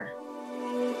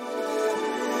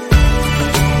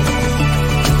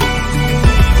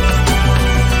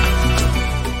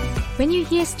When you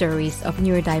hear stories of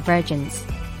neurodivergence,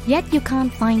 yet you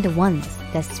can't find the ones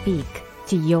that speak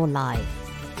to your life.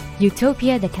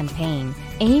 Utopia the campaign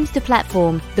aims to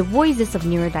platform the voices of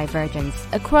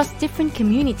neurodivergence across different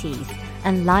communities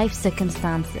and life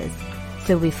circumstances,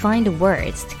 so we find the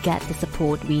words to get the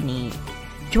support we need.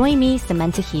 Join me,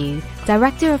 Samantha Hugh,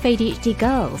 Director of ADHD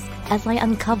Girls, as I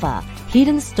uncover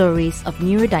hidden stories of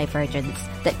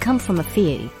neurodivergence that come from a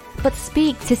few, but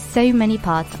speak to so many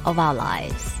parts of our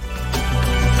lives.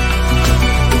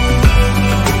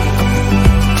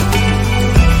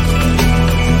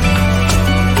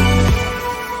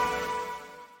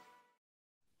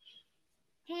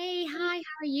 Hey, hi,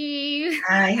 how are you?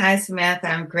 Hi, Samantha.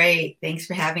 I'm great. Thanks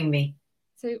for having me.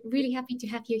 So really happy to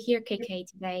have you here,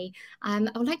 KK, today. I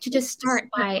would like to just start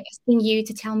by asking you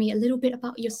to tell me a little bit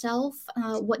about yourself,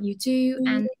 what you do,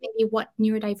 and maybe what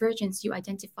neurodivergence you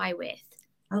identify with.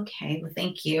 Okay, well,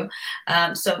 thank you.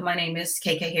 So my name is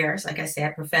KK Harris. Like I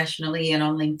said, professionally and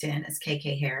on LinkedIn as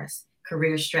KK Harris,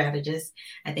 career strategist.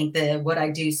 I think that what I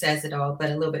do says it all, but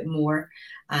a little bit more.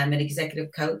 I'm an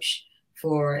executive coach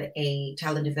for a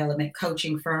talent development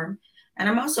coaching firm, and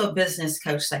I'm also a business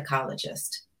coach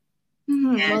psychologist.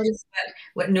 Mm-hmm. And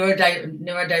what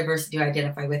neurodiversity do I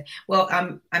identify with? Well,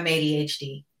 I'm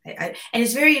ADHD. And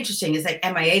it's very interesting. It's like,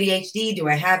 am I ADHD? Do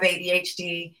I have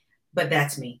ADHD? But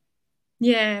that's me.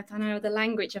 Yeah, I know the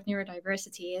language of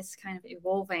neurodiversity is kind of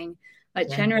evolving,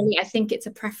 but generally I think it's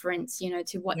a preference, to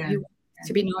what you want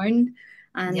to be known.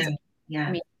 And I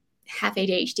mean, have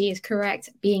ADHD is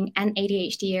correct. Being an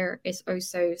ADHDer is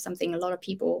also something a lot of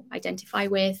people identify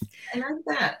with. I like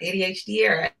that,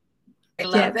 ADHDer. I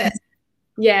love it.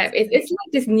 Yeah, it's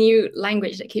like this new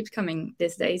language that keeps coming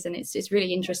these days, and it's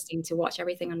really interesting to watch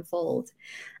everything unfold.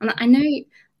 And I know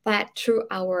that through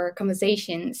our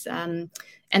conversations, and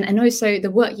also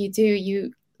the work you do,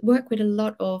 you work with a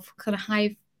lot of kind of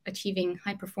high-achieving,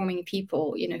 high-performing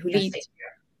people, who lead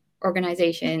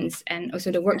organizations, and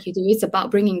also the work you do is about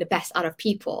bringing the best out of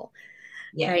people.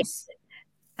 Yes. Right?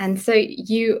 And so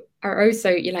you are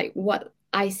also, like what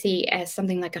I see as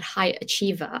something like a high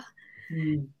achiever.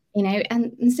 And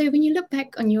so when you look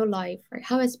back on your life, right,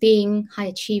 how has being high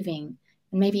achieving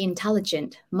and maybe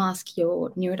intelligent mask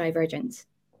your neurodivergence?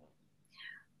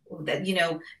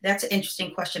 That's an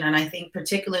interesting question. And I think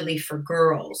particularly for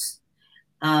girls,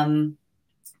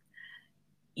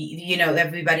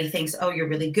 everybody thinks, oh, you're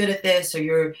really good at this, or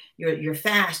you're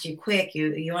fast, you're quick,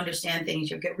 you understand things,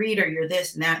 you're a good reader, you're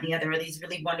this and that and the other, are these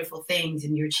really wonderful things,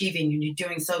 and you're achieving and you're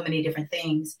doing so many different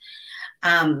things.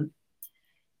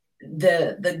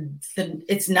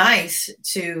 It's nice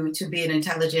to be an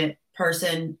intelligent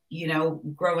person.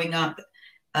 Growing up,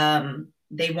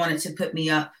 they wanted to put me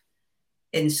up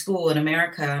in school in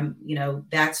America.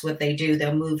 That's what they do.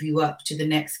 They'll move you up to the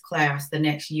next class, the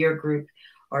next year group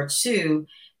or two.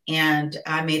 And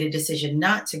I made a decision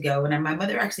not to go. And my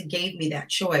mother actually gave me that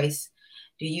choice.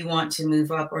 Do you want to move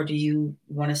up or do you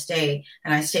want to stay?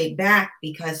 And I stayed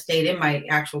in my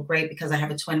actual grade because I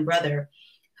have a twin brother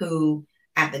who,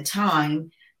 at the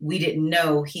time, we didn't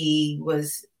know he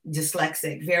was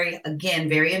dyslexic, very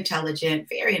intelligent,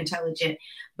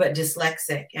 but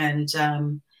dyslexic. And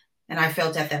I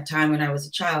felt at that time when I was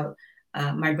a child,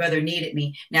 my brother needed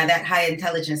me. Now that high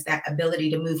intelligence, that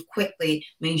ability to move quickly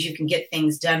means you can get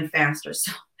things done faster.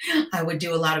 So I would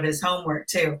do a lot of his homework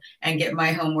too and get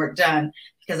my homework done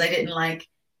because I didn't like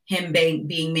him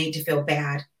being made to feel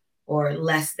bad or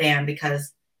less than,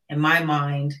 because in my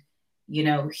mind,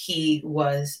 he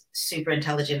was super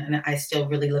intelligent and I still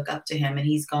really look up to him. And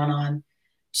he's gone on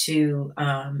to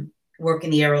work in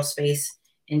the aerospace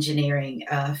engineering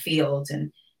field.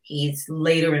 And he's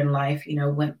later in life,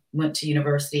 went to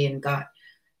university and got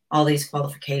all these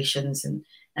qualifications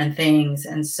and things.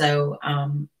 And so,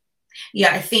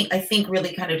 I think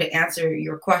really kind of to answer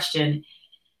your question,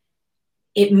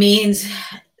 it means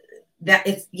that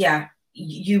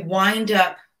you wind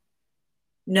up,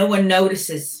 no one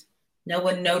notices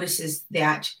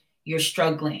that you're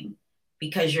struggling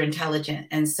because you're intelligent.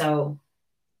 And so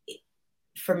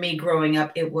for me growing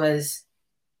up, it was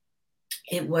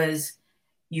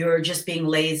you're just being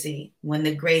lazy. When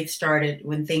the grades started,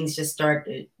 when things just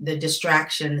started, the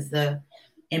distractions, the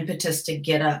impetus to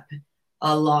get up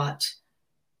a lot,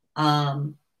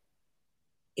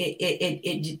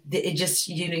 it just,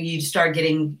 you start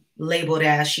getting labeled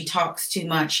as, she talks too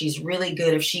much, she's really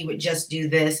good, if she would just do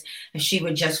this, if she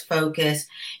would just focus,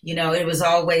 it was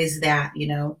always that,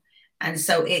 and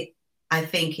so I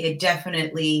think it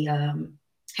definitely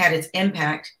had its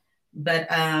impact. But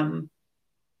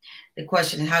the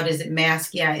question is, how does it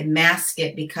mask? Yeah, it masks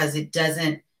it because it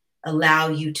doesn't allow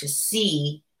you to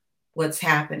see what's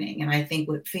happening. And I think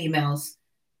with females,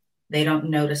 they don't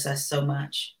notice us so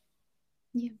much.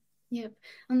 Yeah, yeah.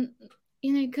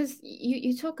 You know, because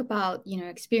you talk about, you know,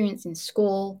 experience in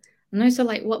school, and also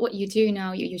like what you do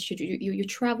now. You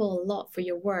travel a lot for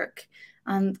your work,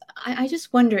 and I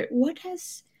just wonder what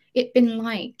has it been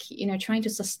like, you know, trying to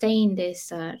sustain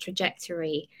this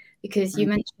trajectory, because you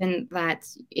mentioned that,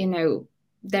 you know,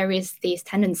 there is this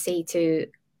tendency to,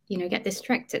 you know, get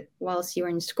distracted whilst you're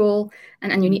in school,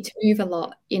 and you need to move a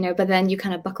lot, you know, but then you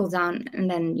kind of buckle down and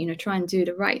then, you know, try and do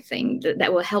the right thing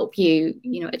that will help you,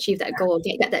 you know, achieve that goal,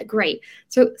 get that grade.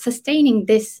 So sustaining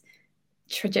this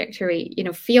trajectory, you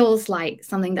know, feels like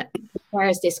something that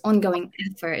requires this ongoing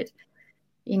effort,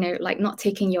 you know, like not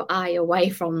taking your eye away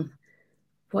from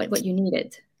what you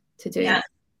needed to do. Yeah.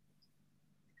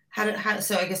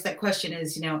 So I guess that question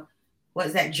is, you know,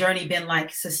 what's that journey been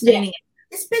like sustaining it?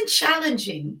 It's been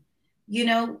challenging. You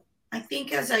know, I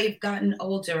think as I've gotten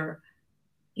older,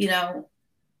 you know,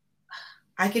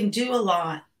 I can do a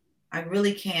lot. I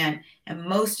really can. And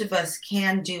most of us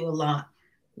can do a lot.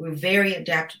 We're very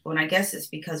adaptable. And I guess it's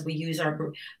because we use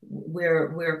we're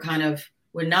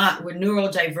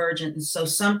neurodivergent. And so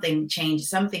something changed,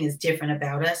 something is different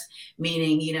about us,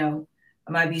 meaning, you know,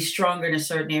 I might be stronger in a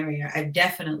certain area. I'm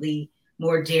definitely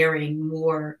more daring,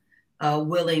 more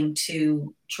willing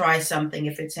to try something.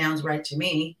 If it sounds right to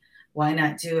me, why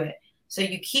not do it? So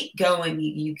you keep going,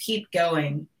 you keep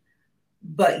going,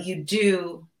 but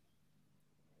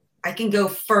I can go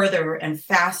further and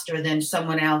faster than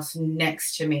someone else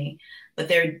next to me. But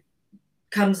there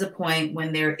comes a point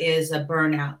when there is a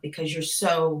burnout because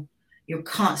you're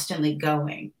constantly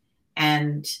going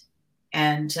and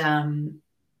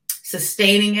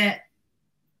sustaining it,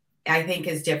 I think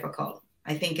is difficult.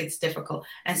 I think it's difficult.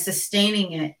 And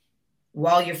sustaining it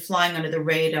while you're flying under the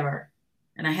radar.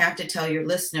 And I have to tell your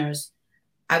listeners,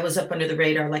 I was up under the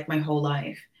radar like my whole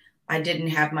life. I didn't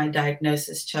have my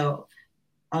diagnosis till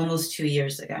almost 2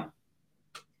 years ago.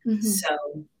 Mm-hmm.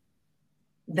 So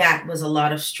that was a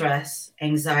lot of stress,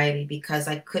 anxiety, because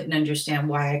I couldn't understand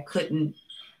why I couldn't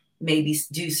maybe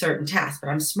do certain tasks, but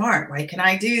I'm smart. Why can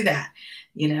I do that?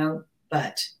 You know,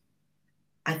 but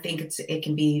I think it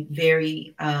can be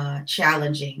very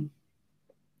challenging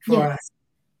for us.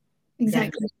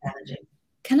 Exactly. Challenging.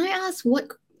 Can I ask what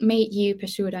made you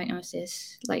pursue a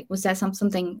diagnosis? Like, was that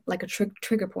something like a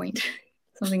trigger point,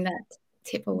 something that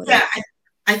tip or whatever? Yeah,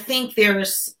 I think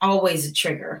there's always a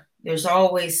trigger. There's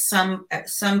always at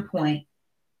some point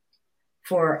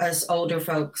for us older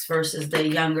folks versus the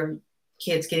younger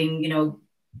kids getting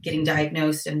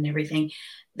diagnosed and everything.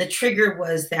 The trigger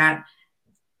was that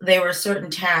there were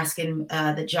certain tasks in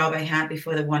the job I had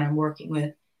before the one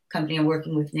company I'm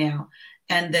working with now.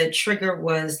 And the trigger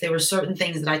was there were certain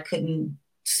things that I couldn't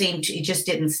it just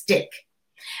didn't stick.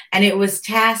 And it was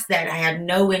tasks that I had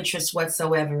no interest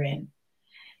whatsoever in.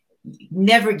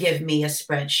 Never give me a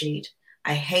spreadsheet.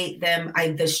 I hate them.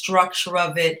 The structure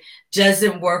of it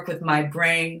doesn't work with my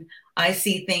brain. I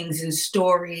see things in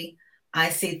story. I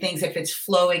see things, if it's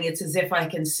flowing, it's as if I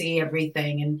can see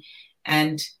everything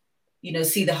and you know,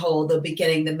 see the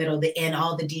beginning, the middle, the end,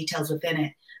 all the details within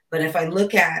it. But if I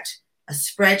look at a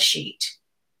spreadsheet,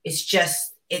 it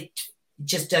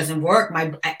just doesn't work.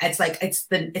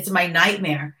 It's my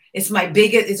nightmare. It's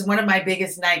one of my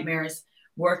biggest nightmares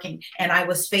working. And I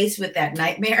was faced with that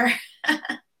nightmare.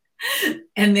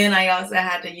 And then I also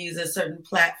had to use a certain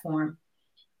platform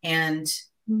and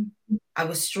I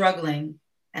was struggling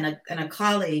and a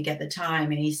colleague at the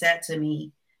time, and he said to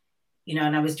me, you know,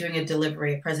 and I was doing a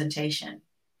presentation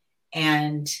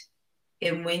and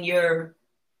when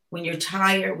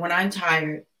I'm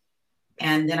tired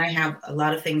and then I have a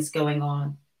lot of things going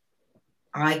on,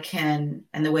 and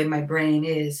the way my brain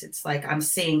is, it's like I'm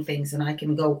seeing things and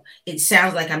it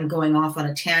sounds like I'm going off on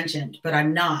a tangent, but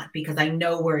I'm not, because I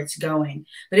know where it's going.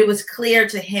 But it was clear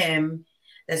to him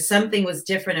that something was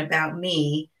different about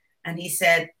me. And he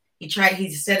said it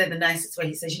the nicest way.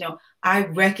 He says, you know, I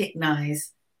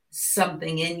recognize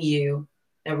something in you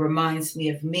that reminds me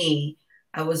of me.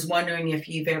 I was wondering if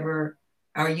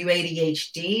are you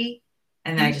ADHD?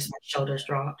 And my shoulders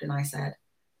dropped and I said,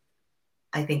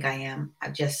 I think I am.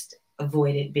 I've just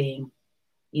avoided being,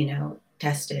 you know,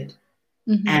 tested.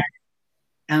 Mm-hmm.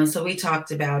 And so we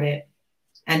talked about it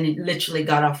and literally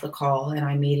got off the call, and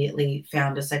I immediately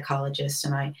found a psychologist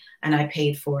and I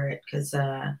paid for it because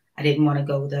I didn't want to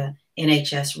go the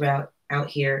NHS route out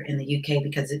here in the UK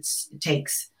because it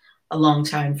takes a long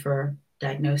time for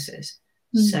diagnosis.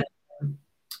 Mm-hmm. So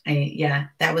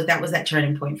that was that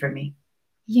turning point for me.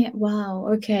 Yeah, wow.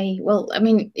 Okay. Well, I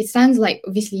mean, it sounds like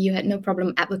obviously you had no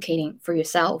problem advocating for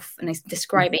yourself and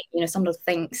describing, some of the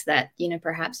things that,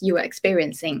 perhaps you were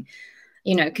experiencing,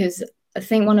 because I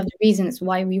think one of the reasons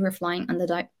why we were flying under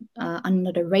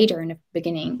the radar in the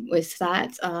beginning was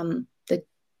that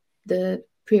the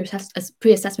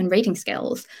pre-assessment rating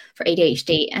scales for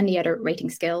ADHD and the other rating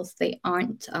scales, they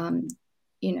aren't,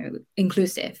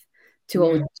 inclusive to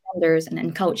all genders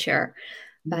and culture.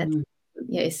 But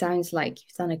yeah, it sounds like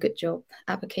you've done a good job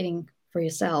advocating for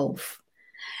yourself.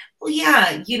 Well,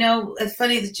 yeah, it's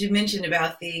funny that you mentioned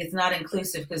about it's not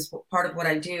inclusive, because part of what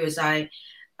I do is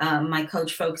my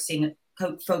coach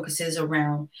focuses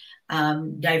around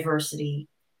diversity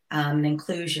and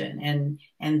inclusion,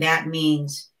 and that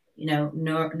means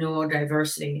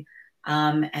neurodiversity,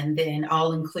 and then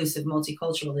all-inclusive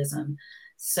multiculturalism.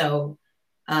 So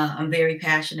I'm very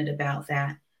passionate about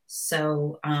that.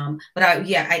 So, but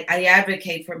I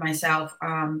advocate for myself,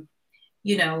 and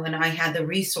I had the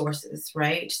resources,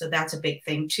 right? So that's a big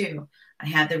thing too. I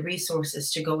had the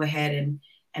resources to go ahead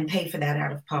and pay for that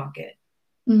out of pocket.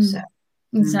 So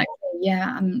exactly,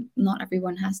 yeah. Not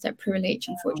everyone has that privilege,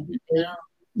 unfortunately. No.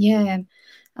 Yeah.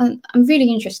 I'm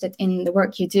really interested in the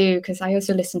work you do, because I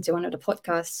also listened to one of the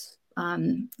podcasts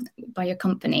by your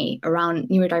company around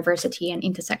neurodiversity and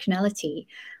intersectionality.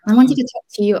 I wanted to talk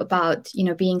to you about,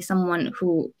 being someone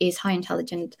who is high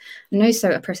intelligent and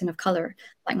also a person of color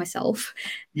like myself.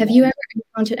 Have you ever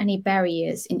encountered any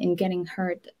barriers in getting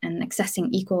heard and accessing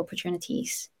equal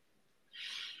opportunities?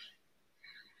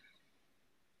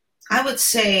 I would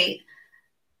say,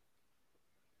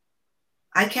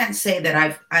 I can't say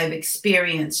that I've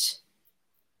experienced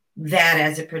that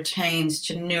as it pertains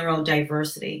to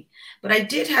neurodiversity, but I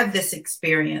did have this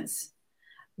experience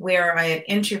where I had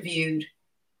interviewed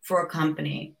for a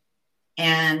company,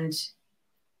 and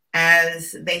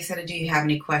as they said, do you have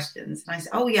any questions? And I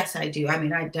said, oh, yes, I do. I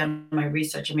mean, I've done my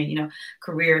research. I mean,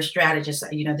 career strategist,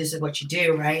 this is what you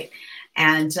do, right?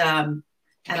 And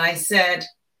I said,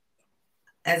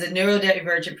 as a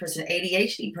neurodivergent person,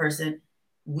 ADHD person,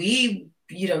 we,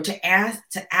 to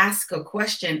ask a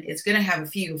question, it's going to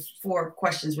have 4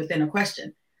 questions within a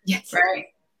question. Yes. Right.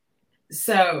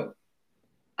 So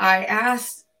I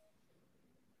asked,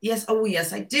 yes, oh,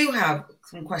 yes, I do have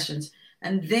some questions.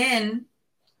 And then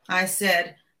I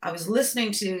said, I was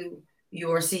listening to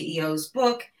your CEO's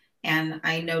book, and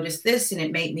I noticed this, and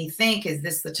it made me think, is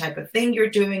this the type of thing you're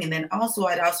doing? And then also,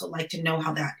 I'd also like to know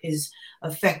how that is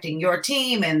affecting your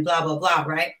team, and blah, blah, blah,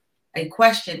 right? A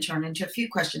question turned into a few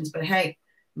questions, but hey,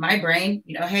 my brain,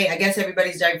 hey, I guess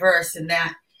everybody's diverse, and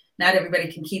that not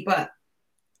everybody can keep up,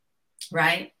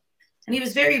 right? And he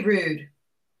was very rude.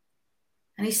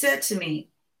 And he said to me,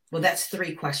 well, that's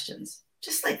 3 questions,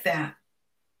 just like that.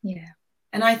 Yeah.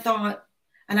 And I thought,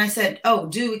 and I said, oh,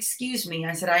 excuse me.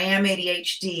 I said, I am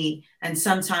ADHD, and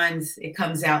sometimes it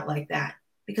comes out like that,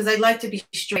 because I'd like to be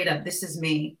straight up. This is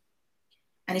me.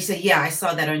 And he said, yeah, I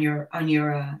saw that on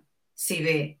your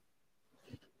CV.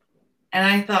 And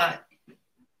I thought,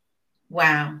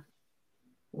 wow.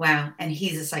 And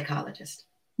he's a psychologist.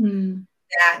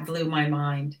 That blew my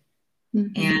mind.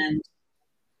 And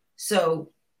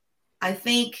so I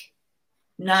think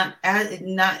I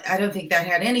don't think that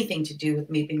had anything to do with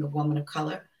me being a woman of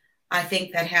color. I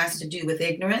think that has to do with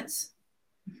ignorance.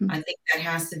 I think that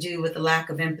has to do with the lack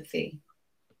of empathy,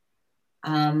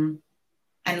 and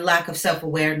lack of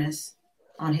self-awareness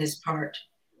on his part.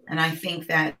 And I think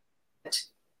that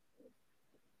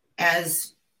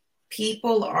as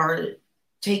people are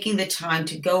taking the time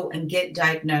to go and get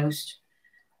diagnosed,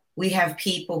 we have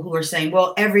people who are saying,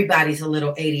 well, everybody's a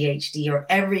little ADHD, or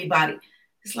everybody.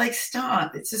 It's like,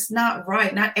 stop. It's just not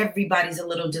right. Not everybody's a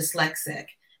little dyslexic.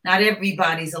 Not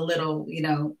everybody's a little,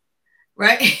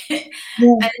 right?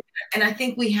 Yeah. And I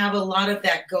think we have a lot of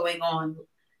that going on.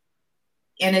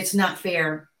 And it's not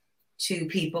fair to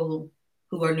people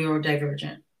who are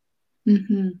neurodivergent.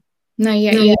 No,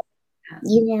 yeah.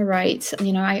 You are right.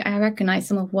 I recognize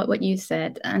some of what you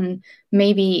said, and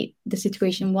maybe the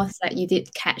situation was that you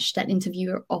did catch that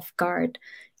interviewer off guard,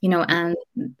 and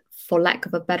for lack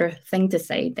of a better thing to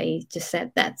say, they just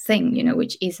said that thing,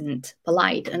 which isn't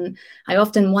polite. And I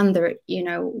often wonder,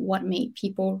 what made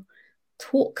people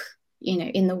talk,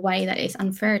 in the way that is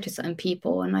unfair to certain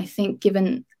people. And I think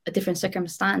given a different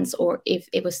circumstance, or if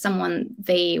it was someone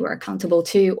they were accountable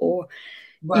to, or,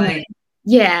 right.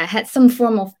 Had some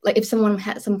form of, like, if someone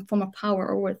had some form of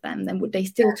power over them, then would they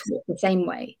still talk the same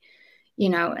way?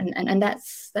 And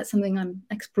that's something I'm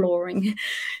exploring,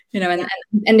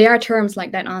 and there are terms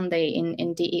like that, aren't they,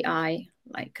 in DEI,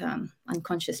 like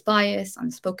unconscious bias,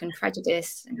 unspoken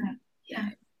prejudice. And,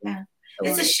 yeah.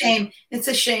 It's a shame. It's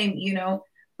a shame,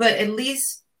 but at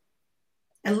least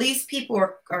people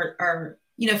are,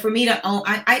 you know, for me to own,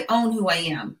 I own who I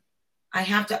am. I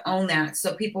have to own that.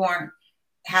 So people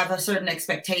have a certain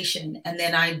expectation, and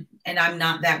then I'm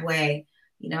not that way.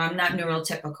 You know, I'm not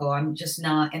neurotypical. I'm just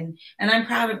not. And I'm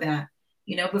proud of that,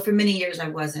 you know, but for many years I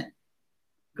wasn't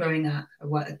growing up,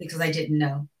 because I didn't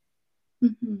know.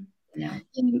 Mm-hmm. You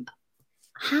know?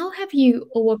 How have you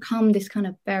overcome this kind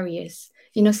of barriers?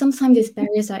 You know, sometimes these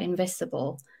barriers are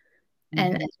invisible,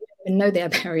 and you don't even know they are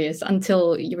barriers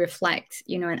until you reflect,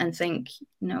 you know, and think,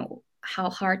 you know, how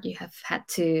hard you have had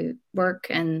to work,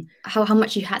 and how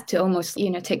much you had to almost, you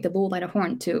know, take the bull by the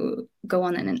horn to go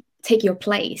on and take your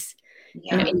place,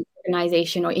 you know, in your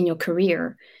organization or in your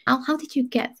career. How did you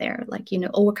get there? Like, you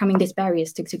know, overcoming these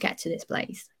barriers to get to this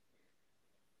place?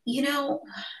 You know,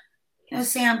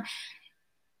 Sam,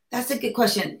 that's a good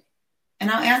question. And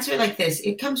I'll answer it like this.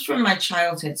 It comes from my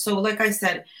childhood. So like I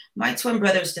said, my twin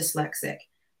brother's dyslexic.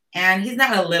 And he's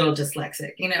not a little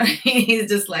dyslexic, you know, he's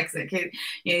dyslexic.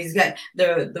 He's got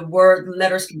the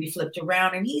letters can be flipped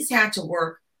around, and he's had to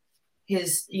work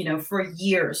his, you know, for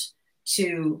years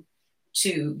to,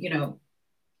 you know,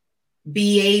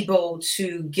 be able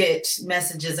to get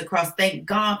messages across. Thank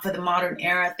God for the modern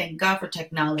era. Thank God for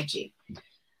technology.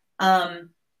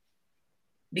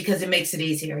 Because it makes it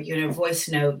easier, you know, voice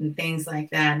note and things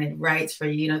like that. And it writes for,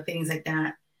 you know, things like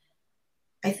that.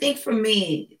 I think for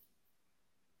me,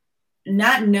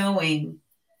 not knowing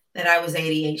that I was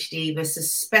ADHD, but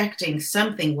suspecting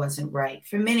something wasn't right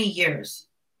for many years.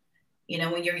 You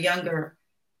know, when you're younger,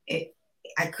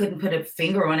 I couldn't put a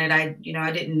finger on it. I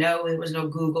didn't know. There was no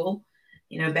Google,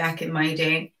 you know, back in my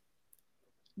day.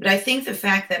 But I think the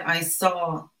fact that I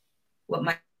saw what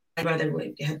my brother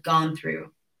had gone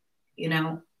through, you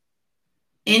know,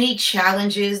 any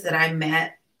challenges that I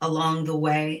met along the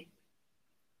way,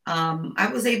 I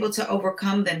was able to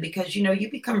overcome them, because, you know, you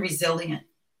become resilient,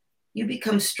 you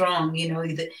become strong, you know,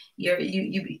 the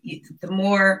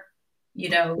more, you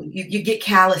know, you get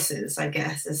calluses, I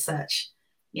guess, as such,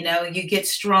 you know, you get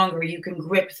stronger, you can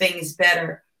grip things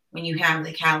better when you have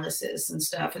the calluses and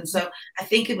stuff. And so I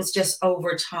think it was just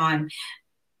over time.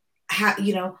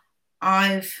 You know,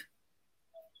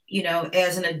 you know,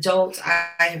 as an adult,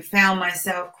 I have found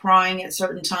myself crying at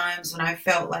certain times when I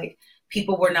felt like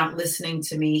people were not listening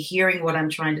to me, hearing what I'm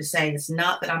trying to say. It's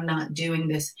not that I'm not doing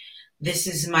this. This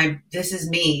is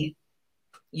me,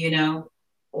 you know,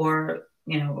 or,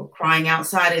 you know, crying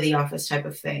outside of the office type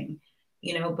of thing,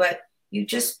 you know, but you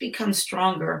just become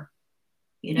stronger,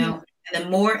 you know, and the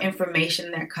more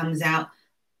information that comes out,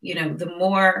 you know, the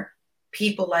more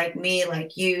people like me,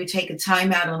 like you, take a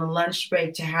time out on a lunch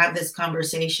break to have this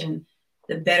conversation,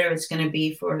 the better it's going to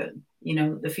be for, you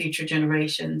know, the future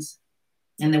generations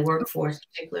and the workforce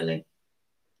particularly.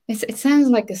 It sounds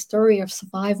like a story of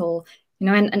survival, you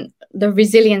know, and the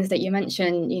resilience that you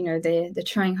mentioned, you know, the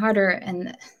trying harder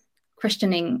and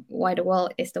questioning why the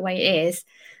world is the way it is.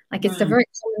 Like, it's a very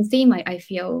common theme, I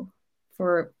feel,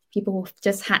 for people who've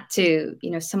just had to, you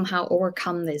know, somehow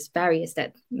overcome these barriers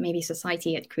that maybe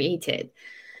society had created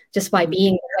just by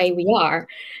being the way we are,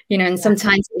 you know. And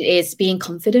sometimes it is being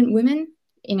confident women,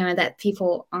 you know, that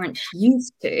people aren't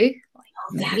used to.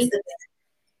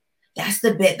 That's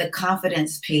the bit, the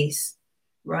confidence piece,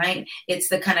 right? It's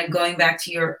the kind of going back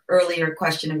to your earlier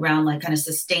question around, like, kind of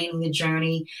sustaining the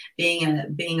journey,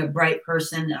 being a bright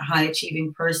person, a high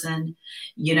achieving person.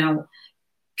 You know,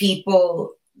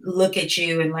 people look at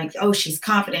you and like, oh, she's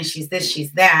confident, she's this,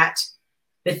 she's that.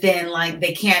 But then, like,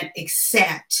 they can't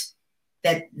accept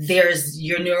that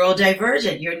you're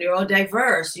neurodivergent, you're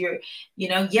neurodiverse, you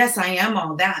know, yes, I am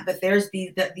all that, but there's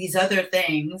these other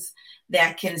things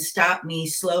that can stop me,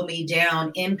 slow me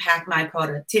down, impact my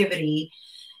productivity,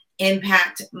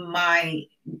 impact my,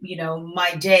 you know,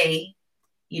 my day.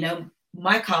 You know,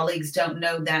 my colleagues don't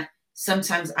know that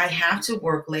sometimes I have to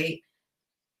work late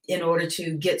in order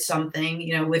to get something,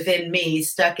 you know, within me,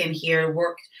 stuck in here,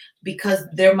 work, because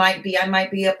I might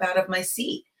be up out of my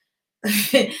seat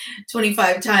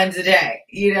 25 times a day,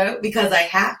 you know, because I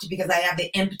have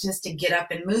the impetus to get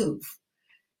up and move,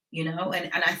 you know.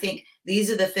 And I think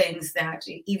these are the things that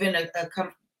even a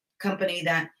company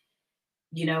that,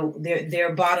 you know,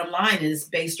 their bottom line is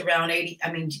based around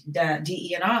the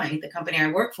DE&I, the company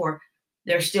I work for,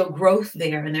 there's still growth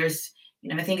there. And there's, you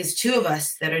know, I think it's 2 of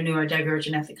us that are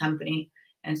neurodivergent at the company.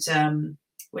 And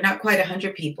we're not quite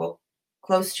 100 people,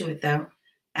 close to it though.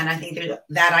 And I think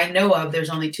that I know of, there's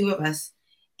only 2 of us.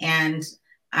 And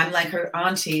I'm like her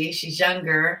auntie. She's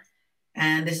younger,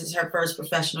 and this is her first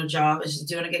professional job, and she's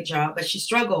doing a good job, but she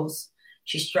struggles.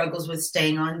 She struggles with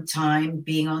staying on time,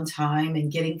 being on time,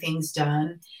 and getting things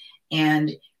done.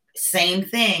 And Same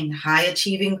thing, high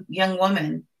achieving young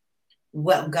woman,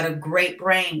 well, got a great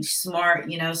brain, smart,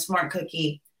 smart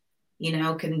cookie,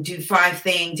 can do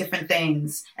different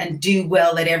things and do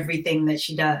well at everything that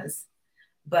she does.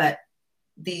 But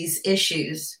these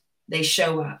issues, they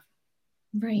show up.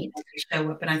 Right. They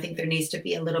show up. And I think there needs to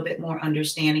be a little bit more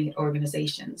understanding in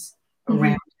organizations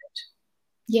around it.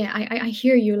 Yeah, I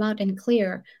hear you loud and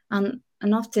clear. And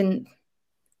often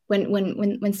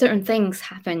when certain things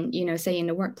happen, say in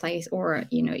the workplace or,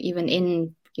 even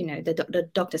in, the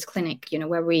doctor's clinic,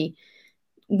 where we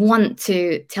want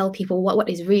to tell people what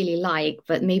is really like,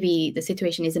 but maybe the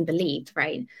situation isn't believed,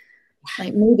 right?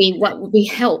 Like maybe what would be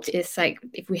helped is like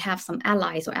if we have some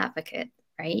allies or advocate,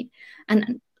 right?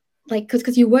 And like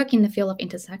because you work in the field of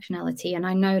intersectionality, and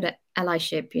I know that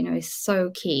allyship, is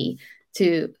so key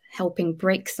to helping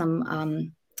break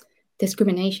some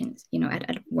discriminations,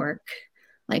 at work.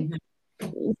 Like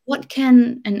what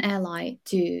can an ally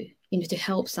do, to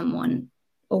help someone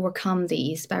overcome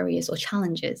these barriers or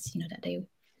challenges, that they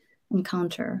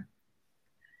encounter?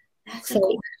 That's a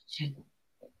question.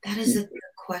 That is a good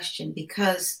question,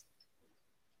 because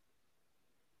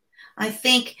I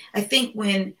think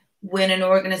when an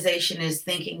organization is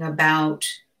thinking about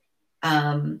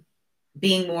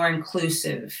being more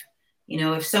inclusive,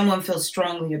 if someone feels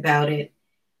strongly about it,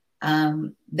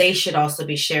 they should also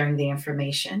be sharing the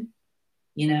information,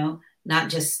 not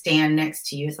just stand next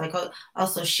to you. It's like,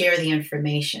 also share the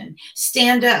information.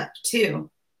 Stand up too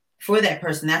for that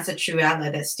person. That's a true ally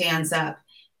that stands up.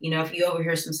 If you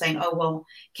overhear some saying, oh, well,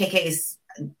 KK's,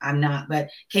 I'm not, but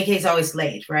KK is always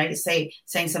late, right? Saying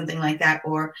something like that,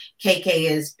 or KK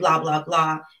is blah, blah,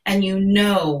 blah. And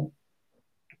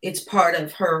it's part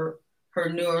of her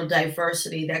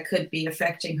neurodiversity that could be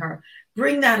affecting her.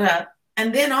 Bring that up.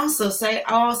 And then also say,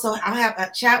 I'll have a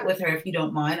chat with her if you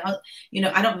don't mind.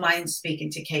 I don't mind speaking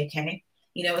to KK.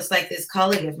 It's like this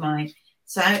colleague of mine.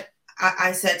 So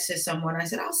I said to someone, I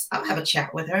said, I'll have a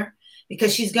chat with her,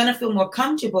 because she's going to feel more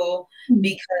comfortable,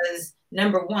 because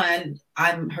number one,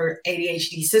 I'm her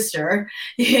ADHD sister,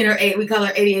 we call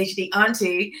her ADHD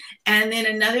auntie. And then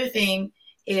another thing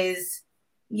is,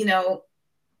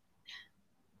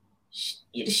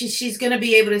 she's going to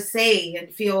be able to say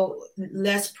and feel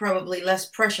probably less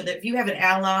pressure, that if you have an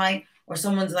ally or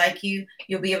someone's like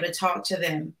you'll be able to talk to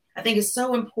them. I think it's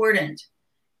so important,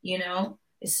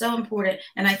 it's so important.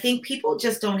 And I think people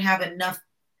just don't have enough.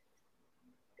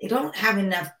 They don't have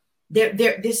enough.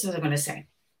 This is what I'm going to say.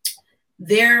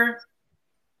 They're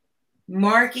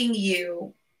marking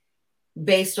you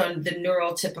based on the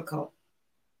neurotypical.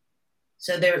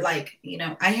 So they're like,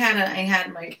 I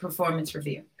had my performance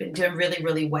review, been doing really,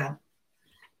 really well.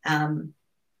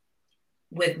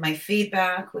 With my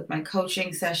feedback, with my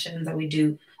coaching sessions that we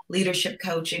do, leadership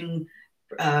coaching,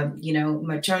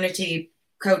 maternity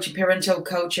coaching, parental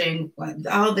coaching,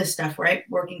 all this stuff, right?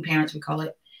 Working parents, we call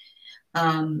it.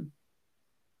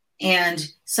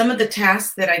 And some of the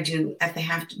tasks that I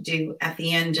have to do at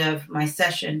the end of my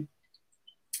session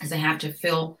is I have to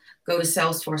go to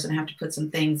Salesforce and I have to put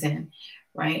some things in,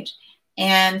 right?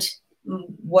 And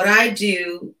what I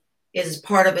do is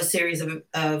part of a series of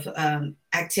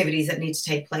activities that need to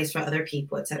take place for other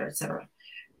people, et cetera,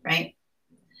 right?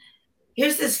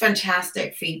 Here's this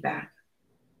fantastic feedback.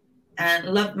 And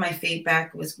loved my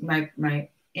feedback. Was my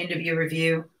interview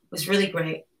review was really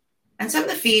great. And some of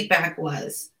the feedback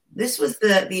this was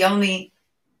the only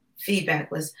feedback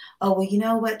was, oh, well, you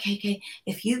know what, KK,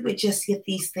 if you would just get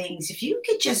these things, if you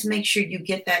could just make sure you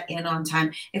get that in on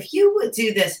time, if you would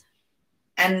do this.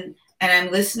 And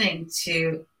I'm listening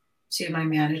to my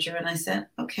manager, and I said,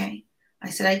 okay. I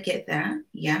said, I get that.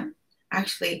 Yeah.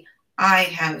 Actually, I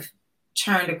have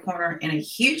turned a corner in a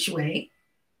huge way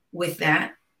with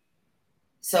that.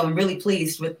 So I'm really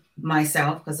pleased with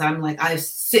myself, because I'm like, I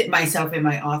sit myself in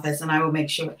my office and I will make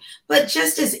sure. But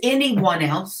just as anyone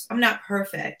else, I'm not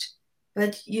perfect,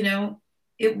 but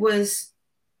it was,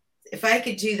 if I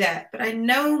could do that, but I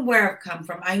know where I've come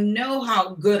from. I know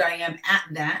how good I am at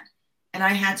that. And I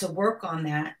had to work on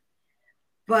that.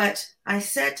 But I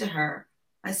said to her,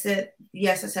 I said,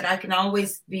 yes, I said, I can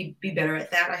always be better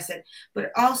at that. I said,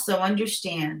 but also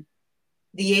understand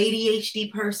the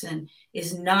ADHD person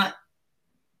is not,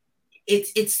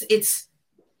 it's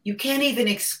you can't even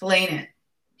explain it.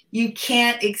 You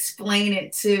can't explain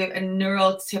it to a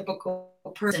neurotypical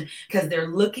person, because they're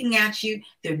looking at you,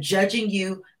 they're judging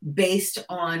you based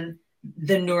on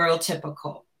the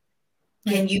neurotypical.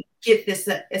 Can you get this?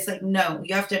 It's like, no,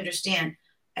 you have to understand,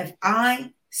 if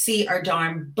I see our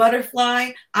darn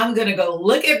butterfly, I'm going to go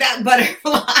look at that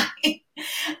butterfly,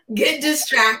 get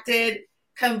distracted,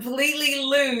 completely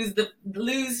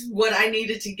lose what I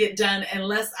needed to get done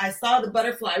unless I saw the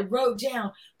butterfly, wrote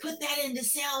down, put that into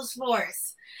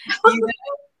Salesforce. You know,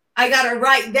 I got to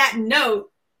write that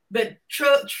note, but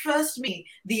trust me,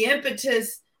 the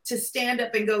impetus to stand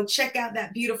up and go check out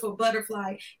that beautiful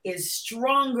butterfly is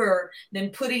stronger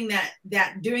than doing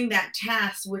that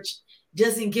task, which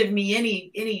doesn't give me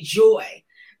any joy,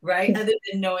 right? Other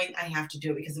than knowing I have to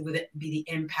do it because it would be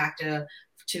the impact on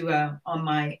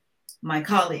my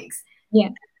colleagues. Yeah.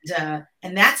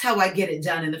 And that's how I get it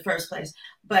done in the first place.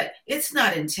 But it's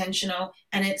not intentional,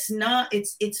 and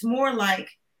it's more like,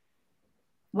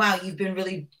 wow, you've been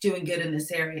really doing good in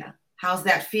this area. How's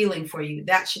that feeling for you?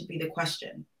 That should be the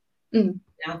question. You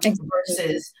know,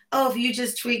 versus, oh, if you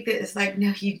just tweak it, it's like,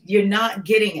 no, you're not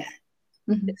getting it.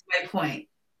 That's my point.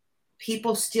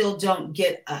 People still don't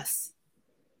get us.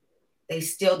 They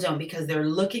still don't, because they're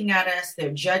looking at us,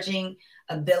 they're judging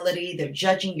ability, they're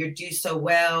judging you do so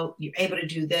well, you're able to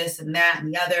do this and that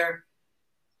and the other.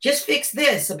 Just fix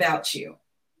this about you.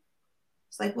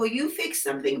 It's like, well, you fix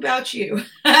something about you.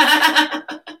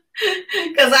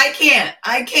 Because I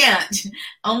can't.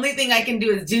 Only thing I can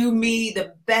do is do me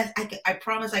the best. I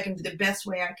promise I can do the best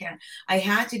way I can. I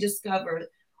had to discover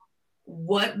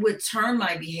what would turn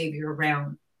my behavior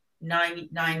around 9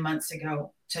 months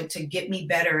ago to get me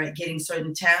better at getting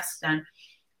certain tasks done.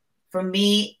 For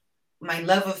me, my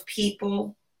love of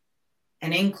people,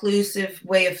 an inclusive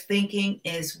way of thinking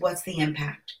is what's the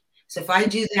impact. So if I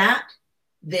do that,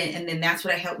 then that's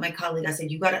what I help my colleague. I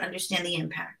said, you got to understand the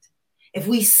impact. If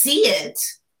we see it,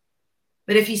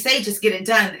 but if you say just get it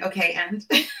done, okay, and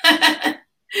the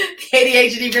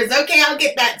ADHD goes, okay, I'll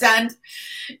get that done,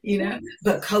 you know.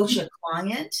 But coach a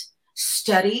client,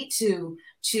 study to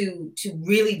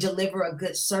really deliver a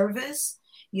good service,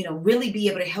 you know, really be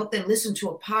able to help them listen to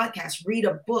a podcast, read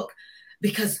a book,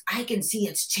 because I can see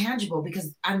it's tangible,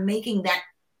 because I'm making that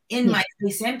in my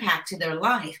face impact to their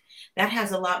life. That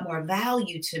has a lot more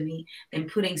value to me than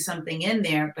putting something in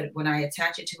there. But when I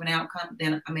attach it to an outcome,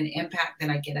 then I'm an impact, then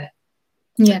I get it.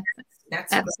 Yeah,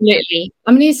 that's absolutely.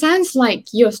 I mean, it sounds like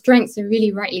your strengths are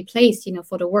really rightly placed, you know,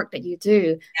 for the work that you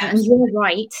do. Absolutely. And you're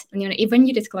right. And, you know, even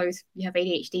you disclose you have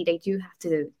ADHD, they do have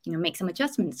to, you know, make some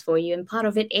adjustments for you. And part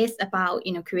of it is about,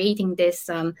 you know, creating this,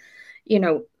 you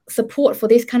know, support for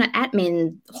this kind of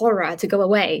admin horror to go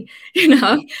away, you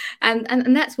know,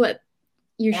 and that's what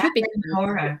you should be doing.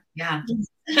 Horror. Yeah.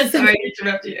 Sorry to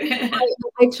interrupt you.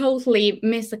 I totally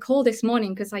missed a call this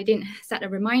morning because I didn't set a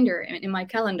reminder in my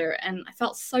calendar, and I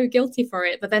felt so guilty for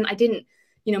it. But then I didn't,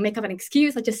 you know, make up an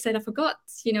excuse. I just said I forgot.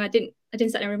 You know, I didn't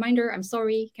set a reminder. I'm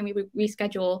sorry. Can we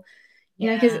reschedule?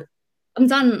 You know, because I'm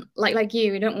done like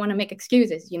you. I don't want to make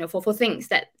excuses, you know, for things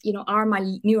that, you know, are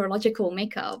my neurological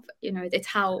makeup. You know, it's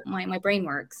how my brain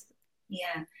works.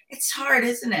 Yeah, it's hard,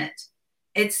 isn't it?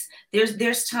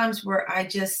 There's times where I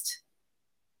just,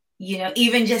 you know,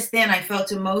 even just then I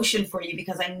felt emotion for you,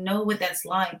 because I know what that's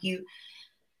like. You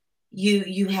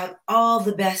have all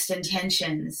the best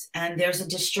intentions, and there's a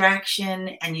distraction,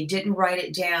 and you didn't write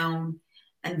it down.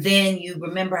 And then you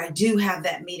remember, I do have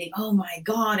that meeting. Oh my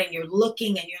God. And you're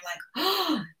looking and you're like,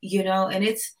 oh, you know, and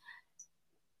it's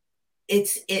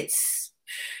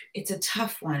a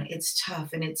tough one. It's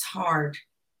tough and it's hard.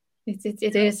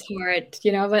 It is hard,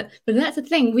 you know, but that's the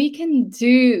thing. We can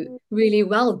do really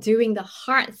well doing the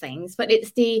hard things, but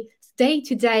it's the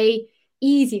day-to-day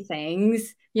easy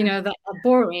things, you know, that are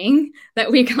boring,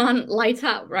 that we can't light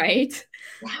up, right?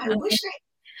 Yeah,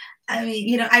 I mean,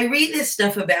 you know, I read this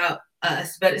stuff about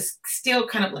us, but it's still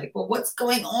kind of like, well, what's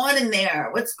going on in there?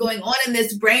 What's going on in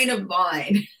this brain of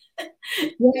mine?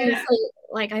 Yeah. So,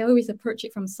 like, I always approach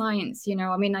it from science, you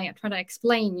know. I mean, I try to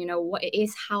explain, you know, what it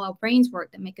is, how our brains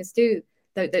work that make us do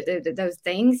those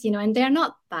things, you know, and they're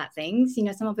not bad things. You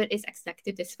know, some of it is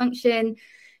executive dysfunction.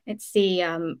 It's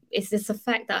this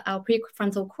effect that our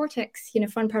prefrontal cortex, you know,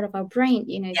 front part of our brain,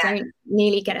 you know, don't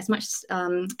nearly get as much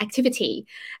activity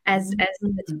as the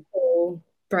typical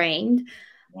brain.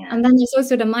 Yeah. And then there's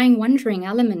also the mind-wandering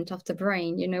element of the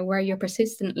brain, you know, where you're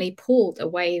persistently pulled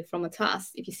away from a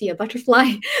task. If you see a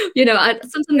butterfly, you know,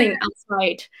 something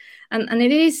outside, and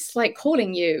it is like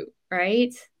calling you,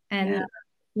 right? And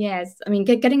yes, I mean,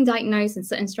 getting diagnosed and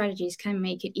certain strategies can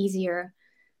make it easier,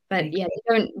 but they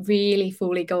don't really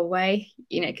fully go away,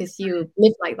 you know, because you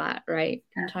live like that, right?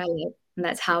 Entirely, and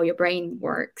that's how your brain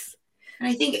works. And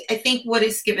I think what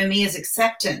it's given me is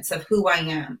acceptance of who I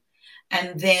am,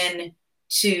 and then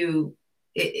then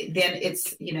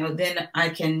it's, you know, then I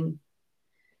can,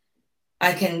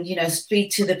 you know,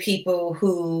 speak to the people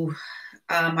who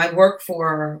I work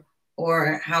for,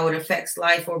 or how it affects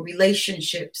life or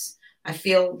relationships. I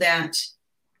feel that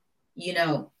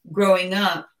growing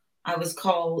up,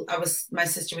 my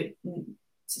sister would,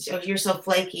 oh, you're so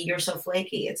flaky, you're so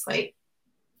flaky. It's like,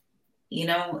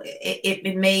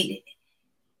 it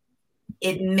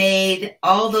made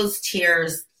all those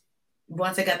tears.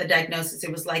 Once I got the diagnosis,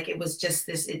 it was like, it was just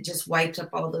this, it just wiped up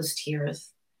all those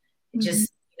tears. Mm-hmm.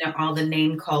 Just, all the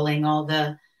name calling, all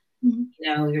the,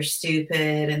 mm-hmm. You're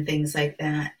stupid and things like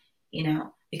that,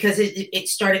 because it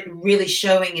started really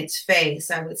showing its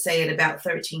face, I would say, at about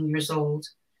 13 years old,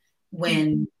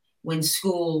 when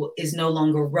school is no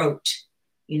longer rote,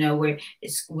 where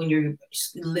it's, when you're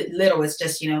little, it's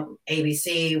just,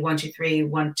 ABC, 1, 2, 3,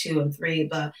 1, 2, and 3,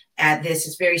 but add this,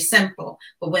 it's very simple.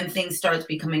 But when things start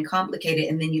becoming complicated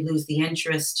and then you lose the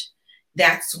interest,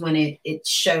 that's when it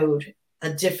showed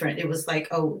it was like,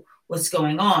 oh, what's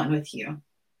going on with you?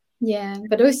 Yeah,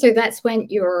 but also that's when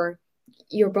your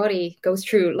body goes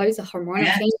through loads of hormonal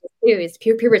changes too. It's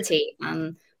puberty,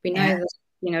 and we know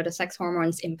that the sex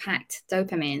hormones impact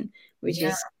dopamine, which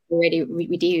is already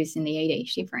reduced in the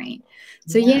ADHD brain.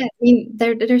 So I mean,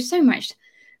 there's so much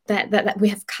that we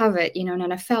have covered,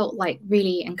 and I felt like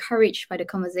really encouraged by the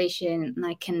conversation, and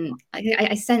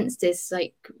I sense this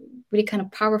like really kind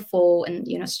of powerful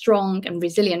and strong and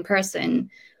resilient person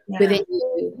within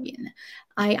you.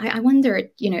 I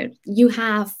wondered, you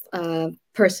have a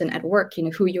person at work,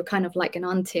 who you're kind of like an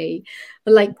auntie,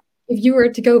 but like, if you were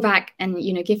to go back and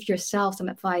give yourself some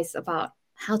advice about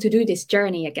how to do this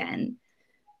journey again,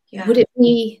 would it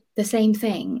be the same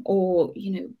thing, or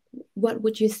what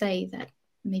would you say that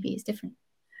maybe is different?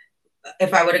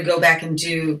 If I were to go back and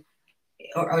do,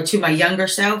 or to my younger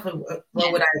self,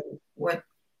 what?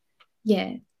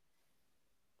 Yeah,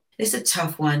 it's a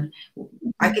tough one.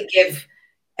 I could give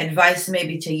advice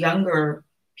maybe to younger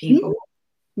people.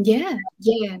 Yeah.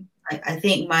 I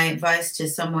think my advice to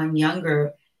someone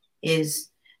younger is,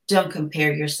 don't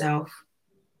compare yourself.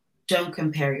 Don't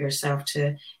compare yourself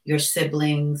to your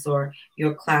siblings or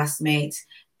your classmates,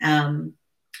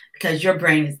 because your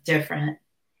brain is different,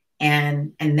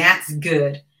 and that's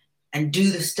good. And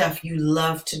do the stuff you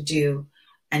love to do,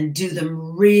 and do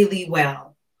them really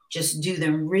well. Just do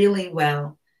them really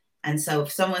well. And so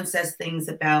if someone says things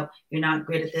about, you're not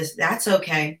good at this, that's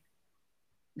okay.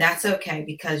 That's okay,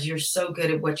 because you're so good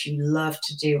at what you love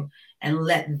to do, and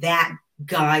let that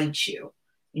guide you.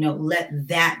 Let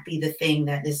that be the thing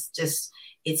that is just,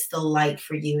 it's the light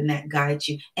for you, and that guides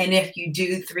you. And if you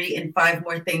do 3 and 5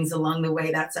 more things along the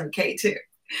way, that's okay too.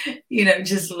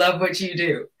 Just love what you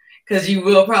do, because you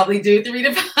will probably do 3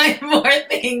 to 5 more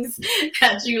things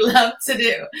that you love to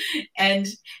do. And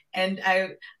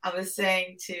I was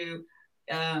saying to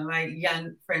my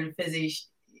young friend Fizzy,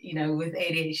 with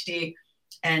ADHD,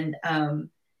 and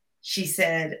she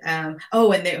said,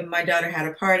 my daughter had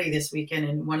a party this weekend,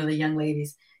 and one of the young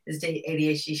ladies is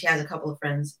ADHD. She has a couple of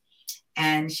friends,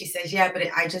 and she says, but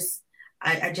I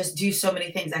just do so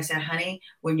many things. I said, honey,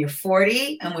 when you're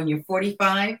 40 and when you're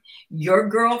 45, your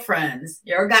girlfriends,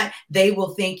 your guy, they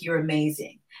will think you're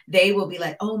amazing. They will be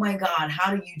like, oh my God,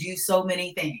 how do you do so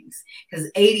many things?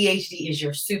 Because ADHD is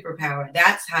your superpower.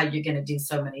 That's how you're going to do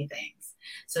so many things.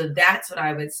 So that's what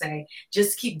I would say.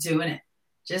 Just keep doing it.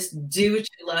 Just do what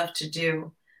you love to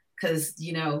do. Because,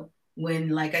 when,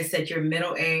 like I said, you're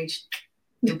middle aged,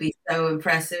 you'll be so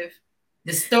impressive.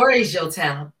 The stories you'll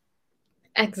tell.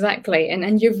 Exactly.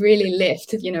 And you've really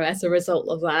lived, as a result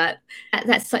of that.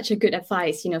 That's such a good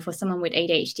advice, for someone with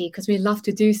ADHD, because we love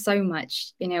to do so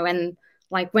much, and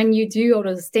like when you do all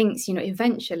those things,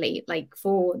 eventually, like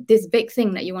for this big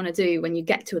thing that you want to do, when you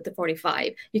get to the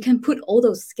 45, you can put all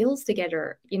those skills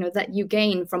together, that you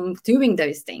gain from doing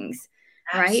those things.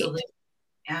 Absolutely.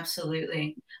 Right?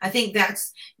 Absolutely. I think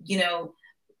that's,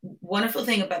 wonderful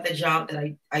thing about the job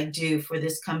that I do for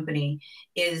this company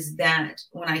is that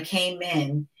when I came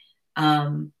in,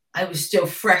 I was still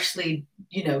freshly,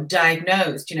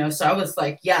 diagnosed, so I was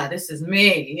like, yeah, this is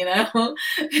me,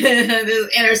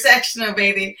 this intersectional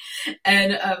baby.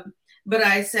 And, but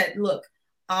I said, look,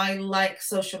 I like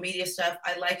social media stuff.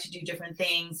 I like to do different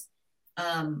things.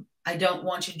 I don't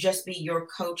want to just be your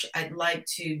coach. I'd like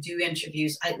to do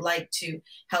interviews. I'd like to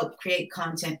help create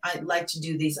content. I'd like to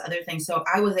do these other things. So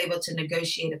I was able to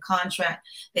negotiate a contract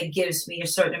that gives me a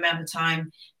certain amount of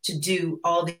time to do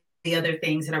all the other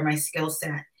things that are my skill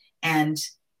set. And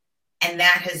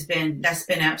that's been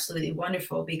absolutely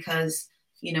wonderful, because,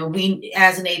 we,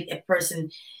 as a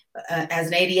person, as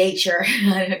an ADHDer,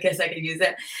 I guess I could use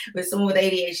that, with someone with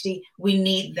ADHD, we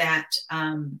need that,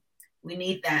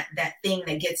 that thing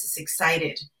that gets us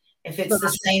excited. If it's the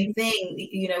same thing,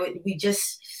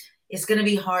 it's going to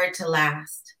be hard to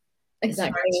last.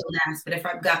 Exactly. It's hard to last. But if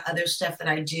I've got other stuff that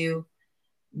I do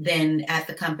then at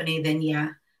the company, then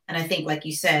And I think, like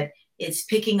you said, it's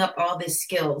picking up all these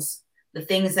skills, the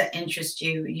things that interest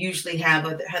you usually have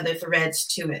other threads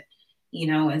to it, you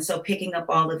know, and so picking up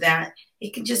all of that,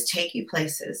 it can just take you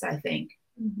places, I think.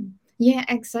 Mm-hmm. Yeah,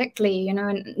 exactly. You know,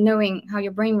 and knowing how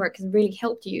your brain works has really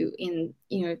helped you in,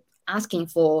 you know, asking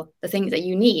for the things that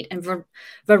you need. And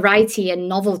variety and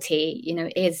novelty, you know,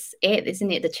 isn't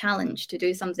it the challenge to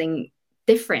do something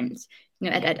different, you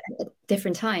know, at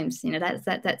different times. You know,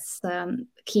 that's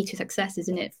key to success,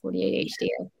 isn't it, for the ADHD?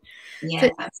 Yeah, so,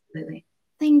 absolutely.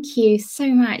 Thank you so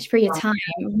much for your time.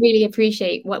 I really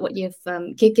appreciate what you've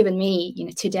given me, you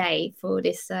know, today for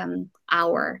this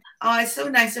hour. Oh, it's so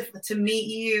nice to meet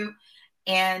you,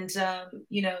 and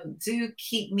you know, do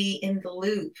keep me in the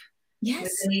loop. Yes.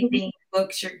 With anything,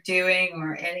 books you're doing,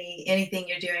 or anything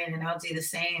you're doing, and I'll do the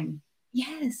same.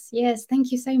 Yes, yes.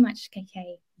 Thank you so much,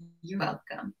 KK. You're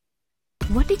welcome.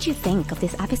 What did you think of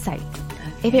this episode?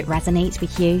 If it resonates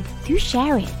with you, do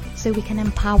share it so we can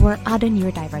empower other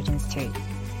neurodivergents too.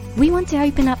 We want to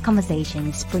open up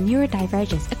conversations for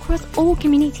neurodivergents across all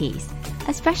communities,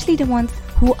 especially the ones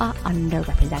who are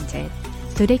underrepresented,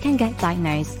 so they can get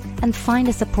diagnosed and find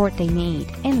the support they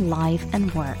need in life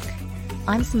and work.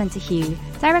 I'm Samantha Hugh,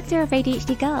 Director of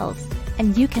ADHD Girls,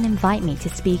 and you can invite me to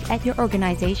speak at your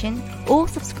organization or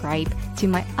subscribe to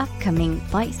my upcoming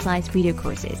bite-sized video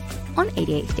courses on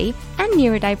ADHD and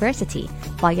neurodiversity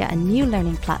via a new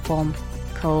learning platform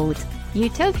called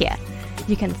Utopia.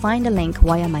 You can find a link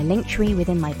via my link tree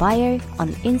within my bio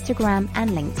on Instagram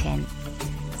and LinkedIn.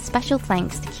 Special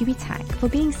thanks to Qbtech for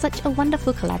being such a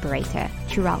wonderful collaborator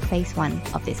throughout phase 1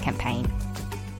 of this campaign.